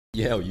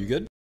Yo, you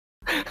good?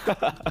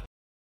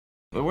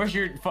 Where's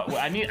your?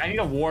 I need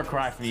a war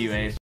cry from you,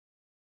 Ace.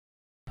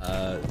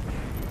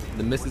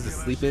 The missus is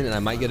sleeping, and I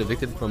might get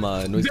evicted from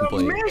noise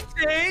complaint.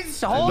 The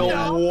missus? Hold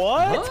up.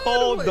 What?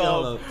 Hold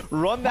up.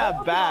 Run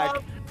that back.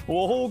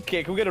 Whoa,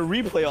 okay, can we get a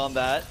replay on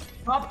that?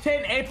 Top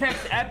 10 Apex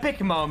epic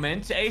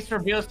moments. Ace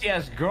reveals he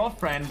has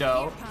girlfriend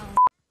though.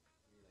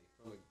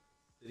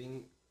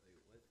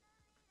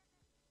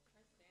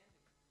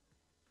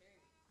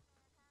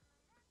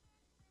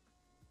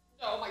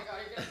 Oh my god,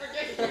 you're gonna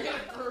forget. You're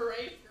gonna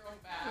break your own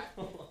back.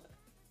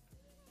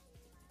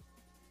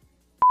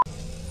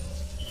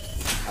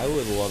 I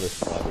would love a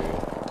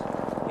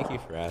strawberry. Thank you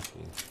for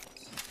asking.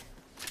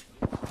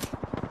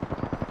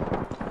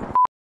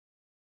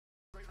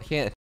 I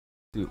can't.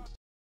 Dude.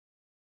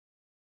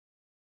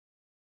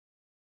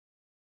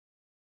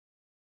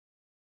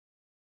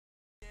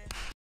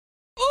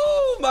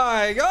 Oh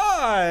my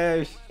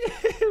gosh!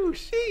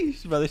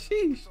 Sheesh, brother,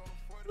 sheesh.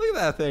 Look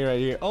at that thing right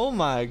here. Oh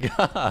my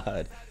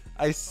god.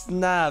 I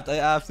snapped. I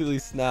absolutely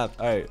snapped.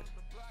 All right.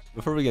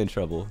 Before we get in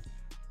trouble.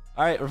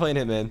 All right, we're playing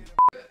Hitman.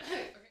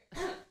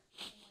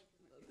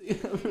 I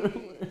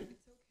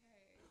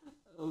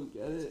don't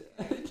get it.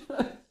 I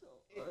tried so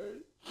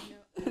hard.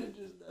 It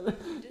just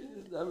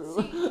never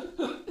worked.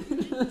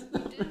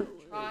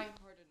 Try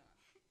hard enough.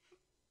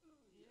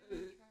 You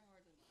didn't try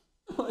hard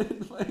enough. Why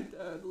did my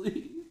dad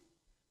leave?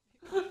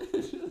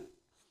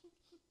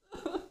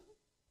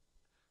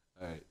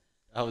 Alright.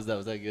 How was that?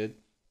 Was that good?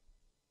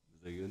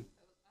 Was that good?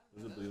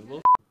 Was it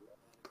believable?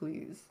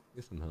 Please.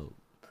 Get some help.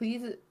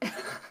 Please.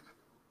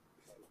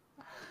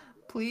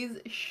 Please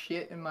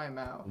shit in my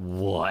mouth.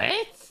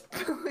 What?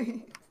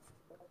 Please.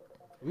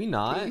 We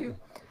not?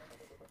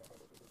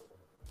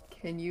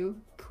 Can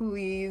you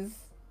please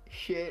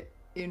shit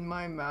in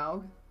my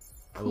mouth?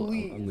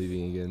 Please. I'm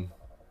leaving again.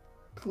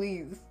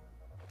 Please.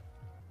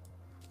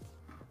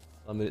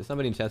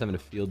 Somebody in chat's having a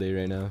field day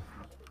right now.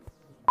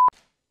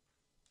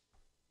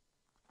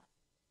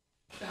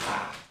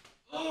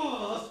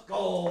 Oh, let's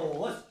go.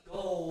 Let's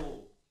go.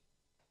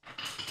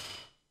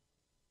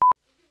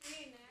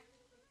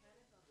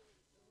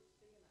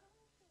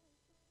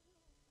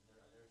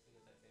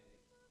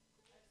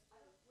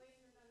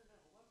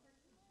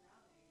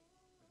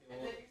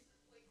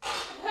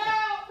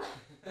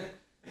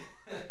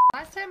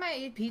 Last time I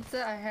ate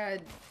pizza, I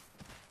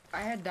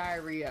had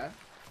diarrhea.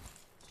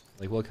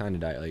 Like what kind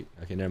of diet? Like,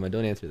 okay, never mind.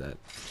 Don't answer that.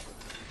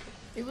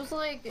 It was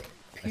like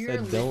pure I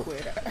said don't.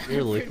 liquid.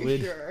 Pure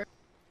liquid. Sure.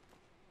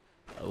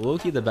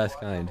 Low-key the best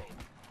kind.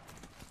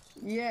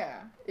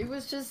 Yeah, it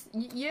was just.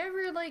 You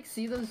ever like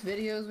see those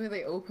videos where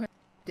they open a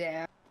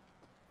dam,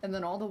 and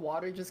then all the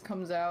water just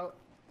comes out?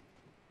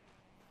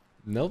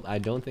 Nope, I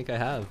don't think I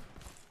have.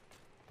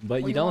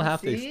 But Well, you don't wanna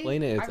have to see?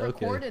 explain it. It's I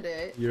okay. recorded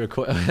it. You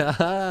record.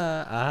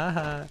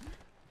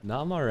 No,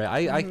 I'm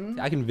alright.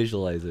 I can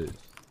visualize it.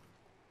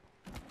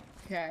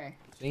 Okay.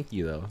 Thank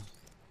you though.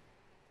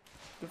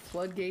 The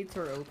floodgates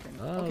are open.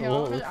 Oh, Okay,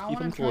 well, I let's keep wanna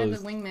them try the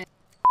closed. wingman.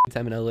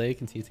 Time in LA.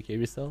 Continue to take care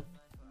of yourself.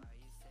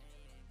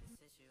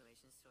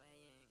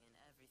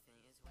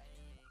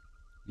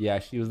 Yeah,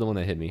 she was the one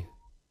that hit me.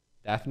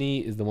 Daphne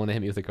is the one that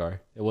hit me with the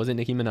car. It wasn't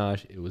Nicki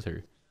Minaj. It was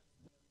her.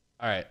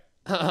 All right.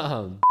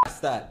 That's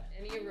that.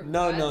 Any requests?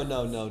 No.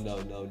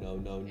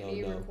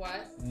 Any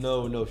requests? requests?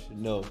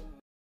 No.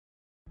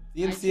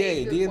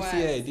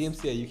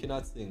 DMCA. You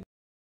cannot sing.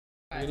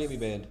 You're gonna get me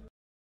banned.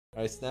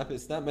 All right, snap it.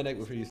 Snap my neck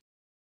before you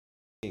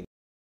sing.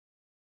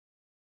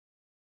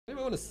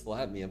 Anybody want to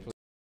slap me? Well,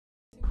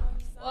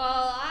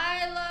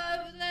 I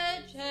love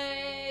the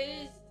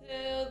chase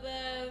till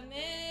the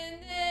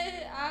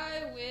minute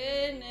I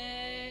win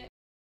it.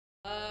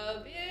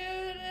 A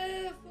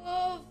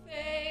beautiful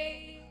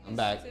face. I'm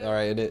back. All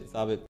right,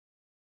 stop it.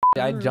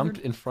 I jumped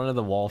in front of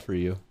the wall for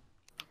you.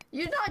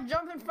 You're not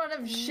jumping in front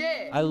of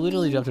shit. I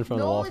literally jumped in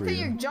front of the wall The for only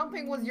thing you. you're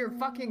jumping was your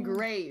fucking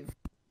grave.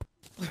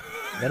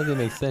 That doesn't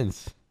make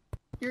sense.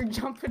 You're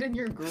jumping in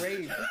your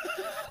grave.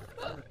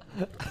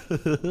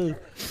 Okay,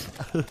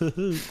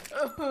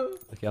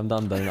 I'm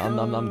done. I'm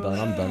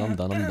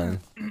done.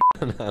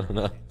 I don't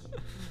know.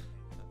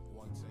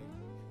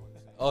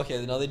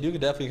 Okay, no, they do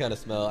definitely kind of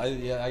smell.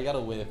 I got a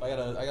whiff.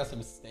 I got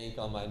some stank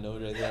on my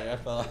nose right there. I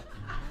felt.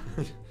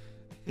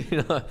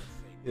 You know,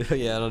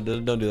 yeah, don't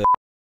do that.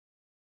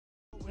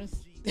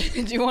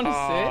 Do you want to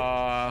sit?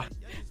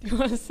 Do you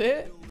want to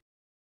sit?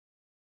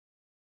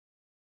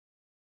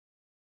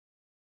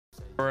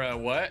 Or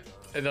what?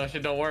 That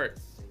shit don't work.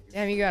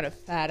 Damn, you got a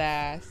fat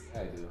ass.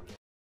 I do.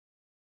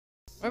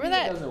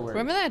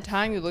 Remember that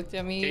time you looked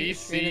at me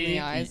straight in the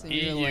eyes and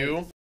you were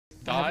like,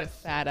 I have a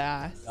fat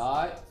ass.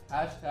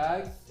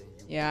 Hashtag.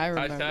 Yeah, I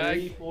remember.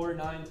 Hashtag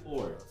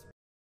 3494.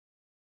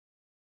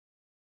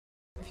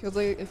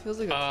 It feels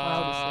like a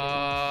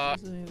cloud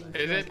is sitting.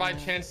 Is it by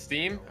chance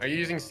Steam? Are you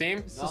using Steam?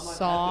 It's a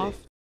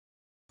soft,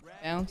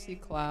 bouncy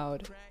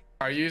cloud.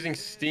 Are you using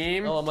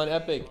Steam? Oh, I'm on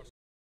Epic.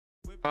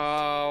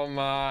 Oh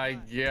my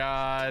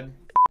god.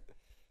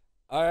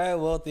 All right,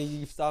 well, thank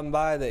you for stopping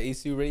by the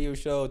ACEU radio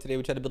show. Today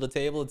we tried to build a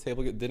table. The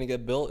table didn't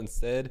get built.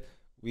 Instead,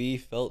 we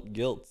felt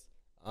guilt.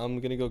 I'm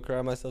gonna go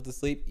cry myself to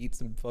sleep, eat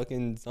some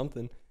fucking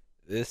something.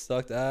 This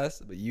sucked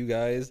ass, but you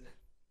guys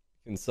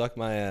can suck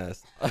my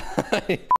ass.